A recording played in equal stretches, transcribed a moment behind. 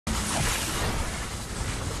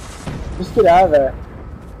Just get out of there.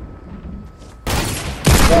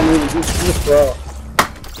 Don't need to just throw.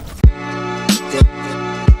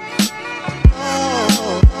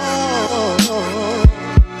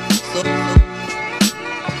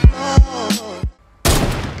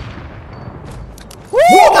 Woo!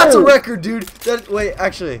 That's a record, dude. Wait,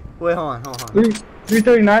 actually, wait, hold on.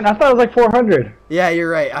 339. I thought it was like 400. Yeah,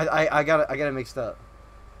 you're right. I got it mixed up.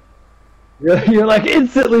 You're like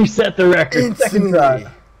instantly set the record. Instantly.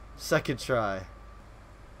 Second try.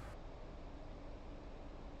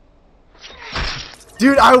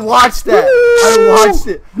 Dude, I watched that. I watched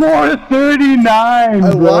it. 439.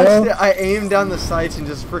 I watched it. I aimed down the sights and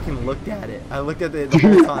just freaking looked at it. I looked at it the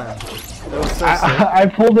whole time. That was so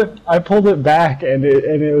sick. I pulled it back and it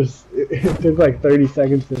took like 30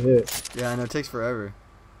 seconds to hit. Yeah, I know, it takes forever.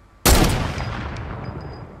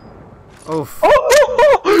 Oof. Oh,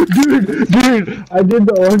 dude, I did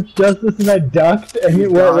the orange justice and I ducked and it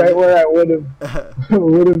went right where I would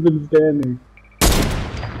have been standing.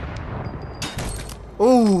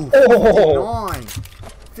 Ooh, 59.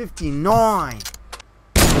 59.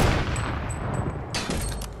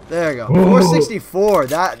 There you go.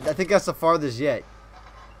 464. I think that's the farthest yet.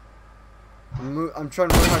 I'm trying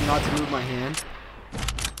to learn how not to move my hand.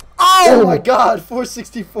 Oh my god,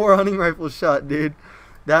 464 hunting rifle shot, dude.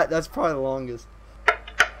 That's probably the longest.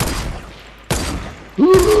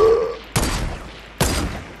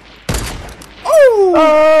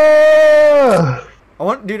 Oh!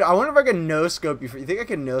 Dude, I wonder if I can no scope you. You think I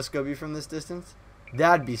can no scope you from this distance?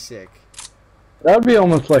 That'd be sick. That would be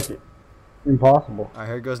almost like impossible. Alright,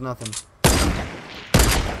 here goes nothing.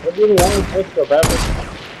 That'd be the longest no scope ever.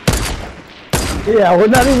 Yeah, we're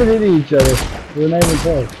not even hitting each other. We're not even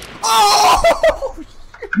close. Oh!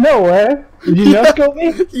 No way! Did you no scope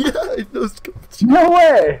me? Yeah, I no scoped you. No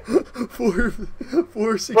way!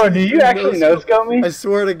 460. Bro, do you actually no scope me? I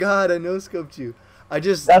swear to God, I no scoped you. I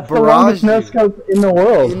just That's the longest no scope in the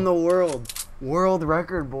world. In the world. World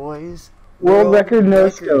record, boys. World record no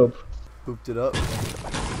scope. Hooped it up.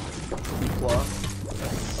 Flop.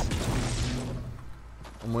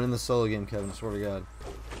 I'm winning the solo game, Kevin. I swear to God.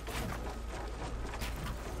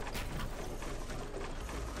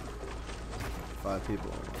 Five people.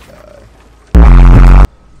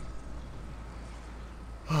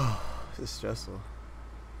 This is stressful.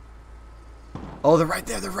 Oh, they're right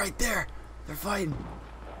there. They're right there. They're fighting.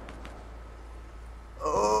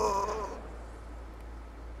 Oh. I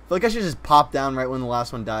feel like I should just pop down right when the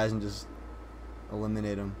last one dies and just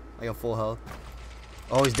eliminate him. I got full health.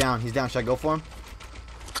 Oh, he's down. He's down. Should I go for him?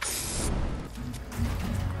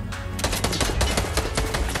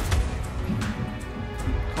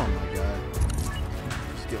 Oh my god.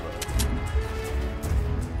 Just give up.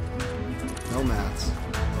 No mats.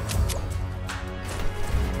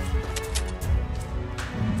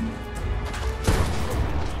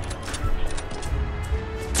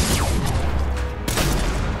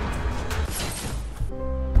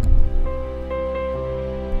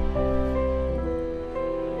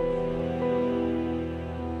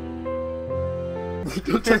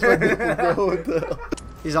 Don't touch my nipple, bro. What the hell?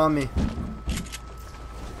 He's on me.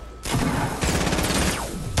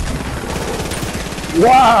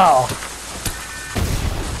 Wow!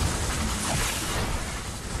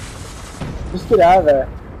 Just get out of there.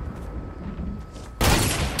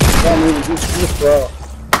 Don't need to just throw.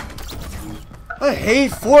 I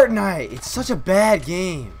hate Fortnite. It's such a bad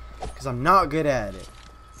game because I'm not good at it.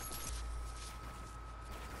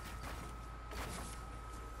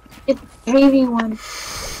 It's 81.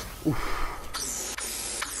 Oh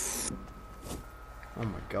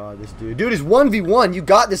my god, this dude. Dude, is 1v1. You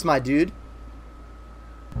got this, my dude.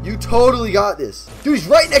 You totally got this. Dude, he's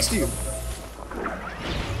right next to you.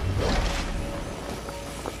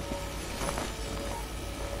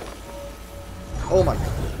 Oh my god.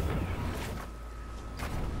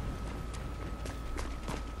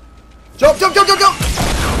 Jump, jump, jump, jump, jump!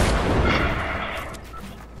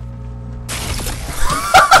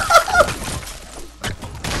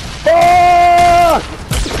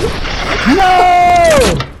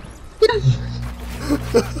 No!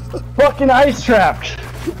 Fucking ice trapped.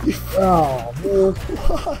 Oh, man.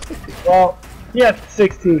 Well, yeah,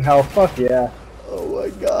 16 health. Fuck yeah. Oh my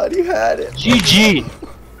god, he had it. GG.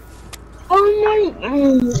 Oh my.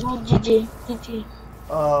 GG. GG.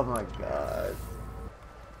 Oh my god.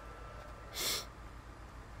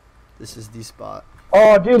 This is the spot.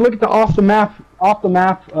 Oh, dude, look at the off the map.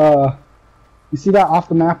 You see that off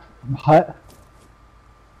the map hut?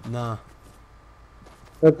 Nah.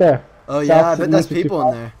 Right there. Oh yeah, I bet there's people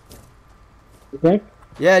in there. You think?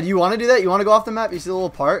 Yeah, do you want to do that? You want to go off the map? You see the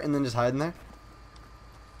little part and then just hide in there?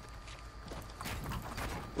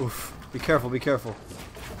 Oof. Be careful, be careful.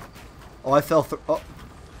 Oh, I fell through. Oh.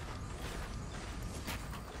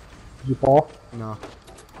 Did you fall? No.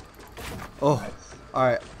 Oh.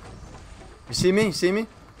 Alright. You see me? You see me?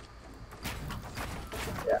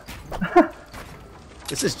 Yeah.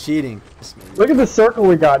 This is cheating. Look at the circle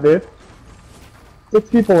we got, dude. 6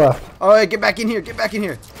 people left. Alright, get back in here. Get back in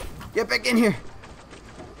here. Get back in here.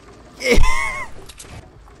 Yeah.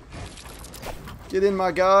 Get in,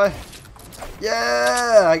 my guy.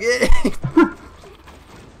 Yeah, get in.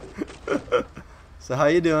 So how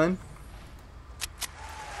you doing?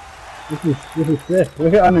 This is sick.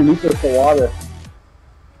 Look at underneath us, the water.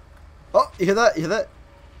 Oh, you hear that? You hear that?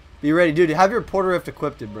 Be ready, dude. Have your porter rift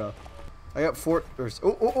equipped, bro. I got oh, oh,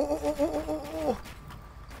 oh, oh, oh, oh, oh, oh.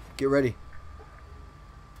 Get ready.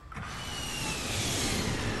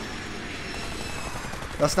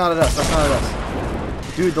 That's not at us. That's not at us.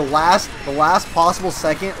 Dude, the last possible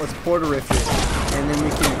second, let's porter rift it, and then we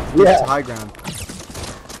can get to high ground.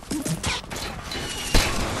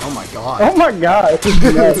 Oh my god. Oh my god.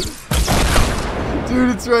 Dude,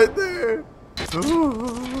 it's right there.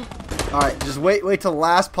 Alright, just wait till the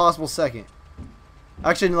last possible second.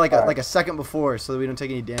 Actually, like a second before, so that we don't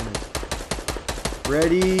take any damage.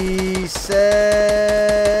 Ready,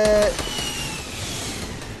 set,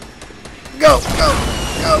 go, go,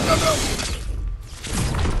 go, go, go.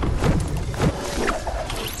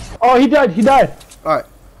 Oh, he died. He died. Alright.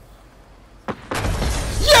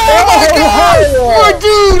 Yeah, my god! Oh,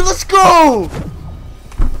 dude, let's go!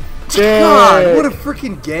 Dang. God, what a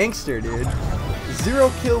freaking gangster, dude.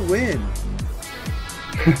 0 kill win.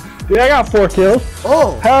 Dude, I got 4 kills.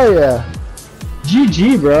 Oh! Hell yeah.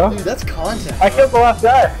 GG, bro. Dude, that's content. I killed the last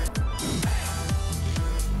guy.